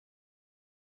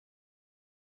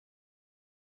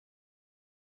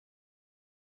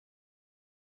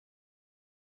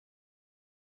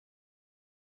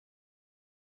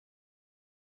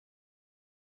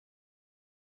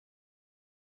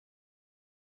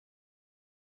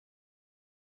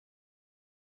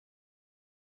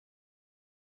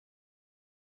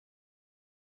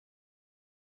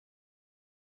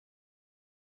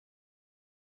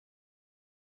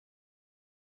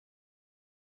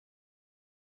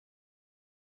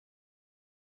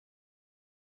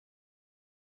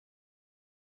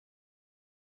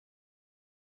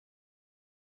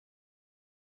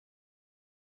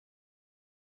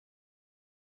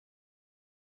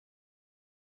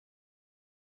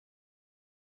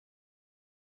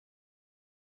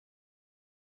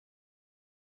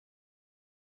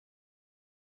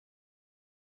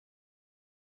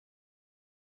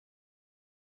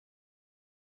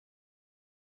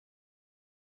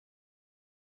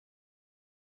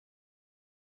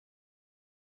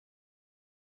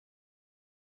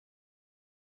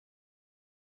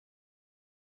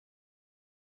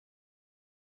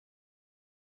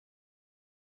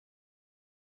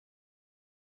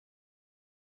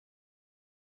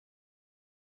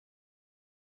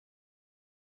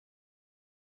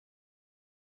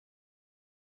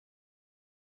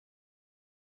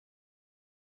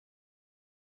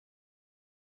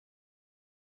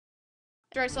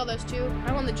After I saw those two,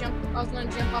 I was gonna jump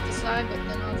off the side, but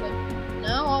then I was like,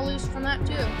 no, I'll lose from that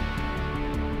too.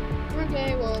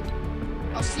 Okay, well,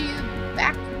 I'll see you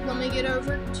back when we get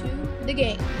over to the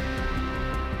game.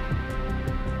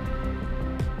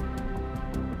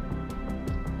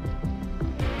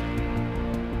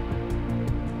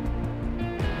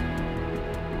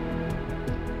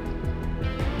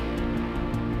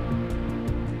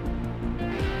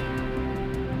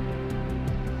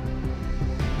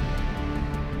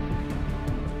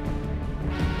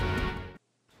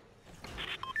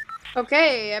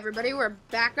 Okay, everybody, we're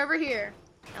back over here.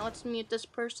 Now let's mute this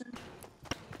person.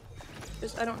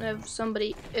 Because I don't know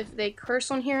if they curse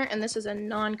on here, and this is a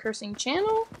non-cursing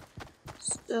channel.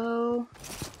 So,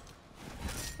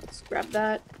 let's grab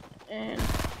that, and...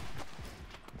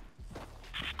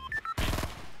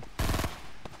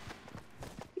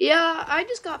 Yeah, I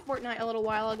just got Fortnite a little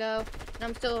while ago, and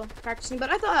I'm still practicing, but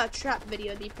I thought a trap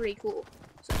video would be pretty cool.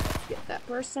 So, let's get that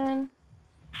person.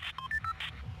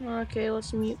 Okay,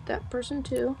 let's mute that person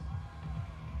too.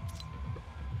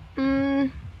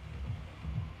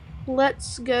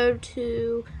 Let's go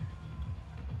to...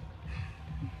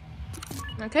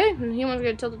 Okay, he wants to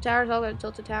go to Tilted Towers, I'll go to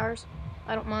Tilted Towers.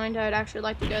 I don't mind, I'd actually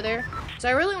like to go there. So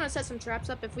I really want to set some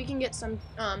traps up. If we can get some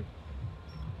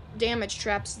damage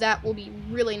traps, that will be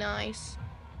really nice.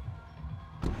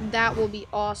 That will be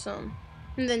awesome.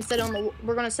 And then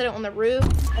we're going to set it on the roof,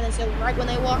 and then so right when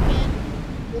they walk in,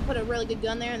 we'll put a really good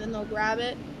gun there, and then they'll grab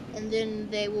it, and then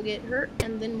they will get hurt,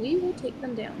 and then we will take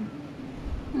them down.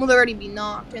 Well, they'll already be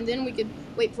knocked, and then we could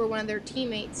wait for one of their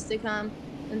teammates to come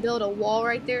and build a wall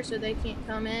right there so they can't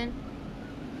come in.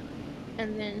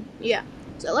 And then, yeah.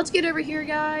 So let's get over here,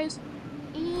 guys.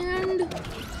 And,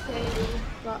 okay,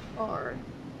 got our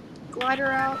glider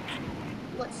out.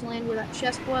 Let's land where that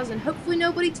chest was, and hopefully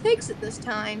nobody takes it this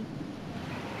time.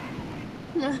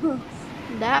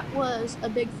 That was a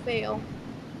big fail.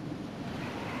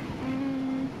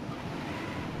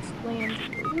 Let's land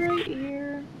right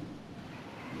here.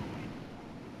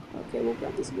 Okay, we'll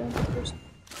grab this gun first.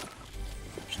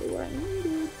 Actually, what I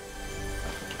needed.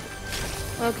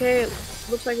 Okay,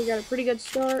 looks like we got a pretty good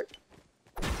start.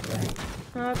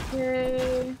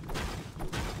 Okay.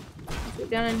 Let's get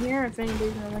down in here. If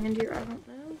anybody's gonna land here, I don't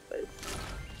know.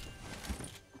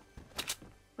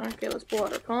 But okay, let's pull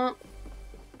out our comp.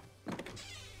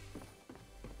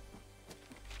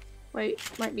 Wait,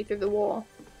 might be through the wall.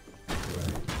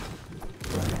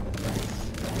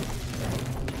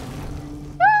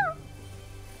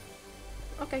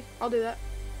 Okay, I'll do that.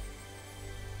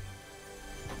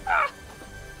 Ah!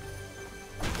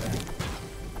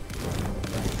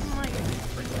 Oh my god,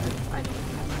 I don't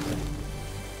have it.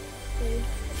 Okay.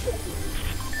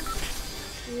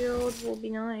 Shield will be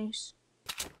nice.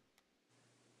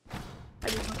 I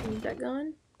do not need that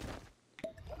gun.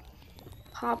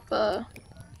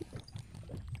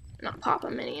 Not pop a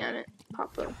mini, I meant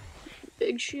pop a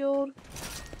big shield.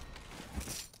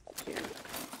 Here.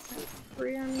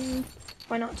 Free, I mean.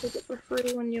 Why not take it for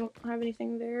free when you don't have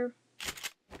anything there?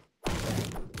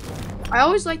 I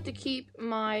always like to keep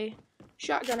my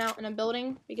shotgun out in a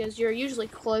building because you're usually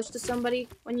close to somebody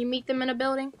when you meet them in a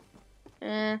building.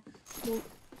 And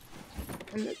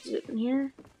that's it in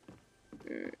here.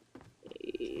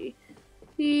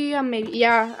 Yeah, maybe.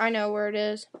 Yeah, I know where it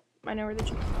is. I know where the...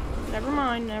 Never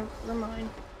mind, never mind.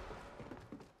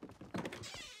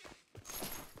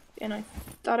 And I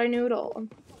thought I knew it all.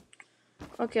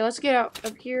 Okay, let's get out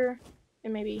of here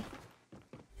and maybe.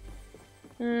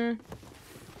 We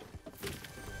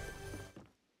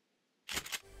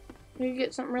could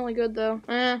get something really good though.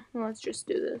 Let's just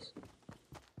do this.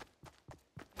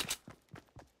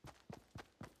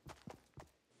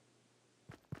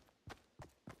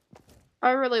 I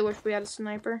really wish we had a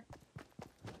sniper.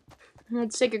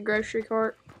 Let's take a grocery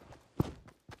cart.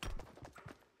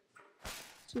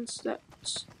 Since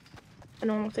that's a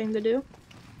normal thing to do.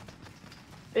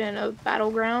 In a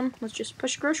battleground, let's just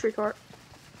push a grocery cart.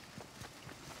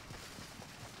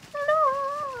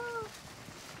 No.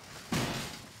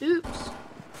 Oops.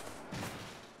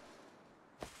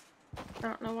 I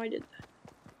don't know why I did that.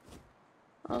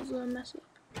 That was a mess up.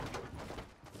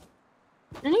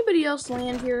 Anybody else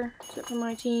land here except for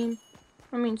my team?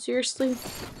 I mean, seriously?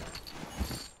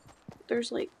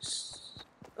 There's like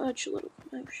such a little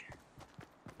commotion.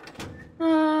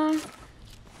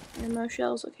 Ammo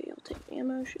shells. Okay, I'll take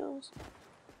ammo shells.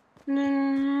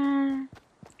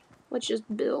 Let's just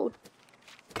build.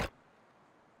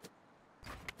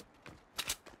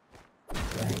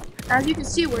 As you can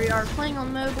see, we are playing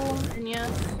on mobile, and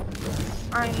yes,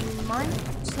 I might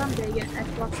someday get an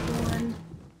Xbox One,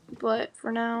 but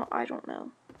for now, I don't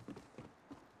know.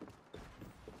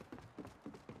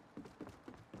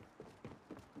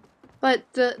 But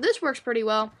this works pretty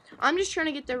well. I'm just trying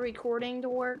to get the recording to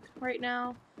work right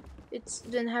now. It's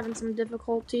been having some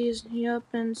difficulties. Yep,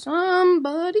 and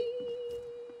somebody.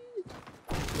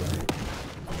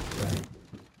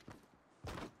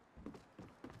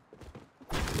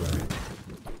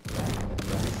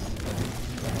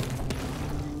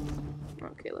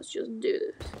 Okay, let's just do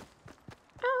this.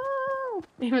 Oh,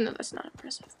 even though that's not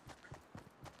impressive.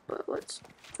 But let's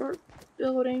start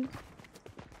building.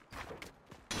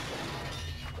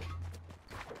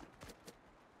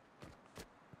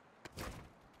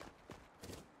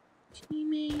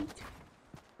 Teammate.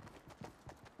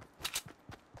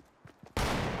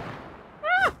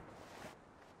 Ah!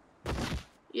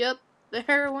 Yep,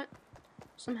 there went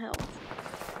some health.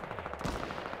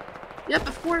 Yep,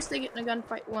 of course they get in a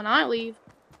gunfight when I leave.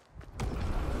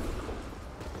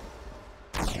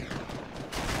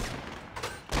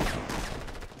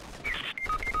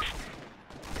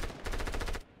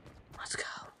 Let's go.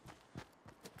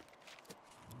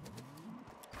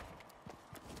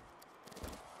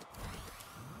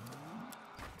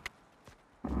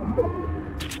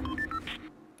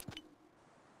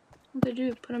 What they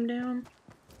do? Put them down.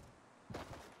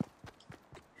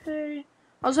 Okay.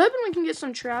 I was hoping we can get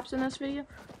some traps in this video.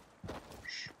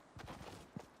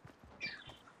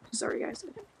 Sorry, guys.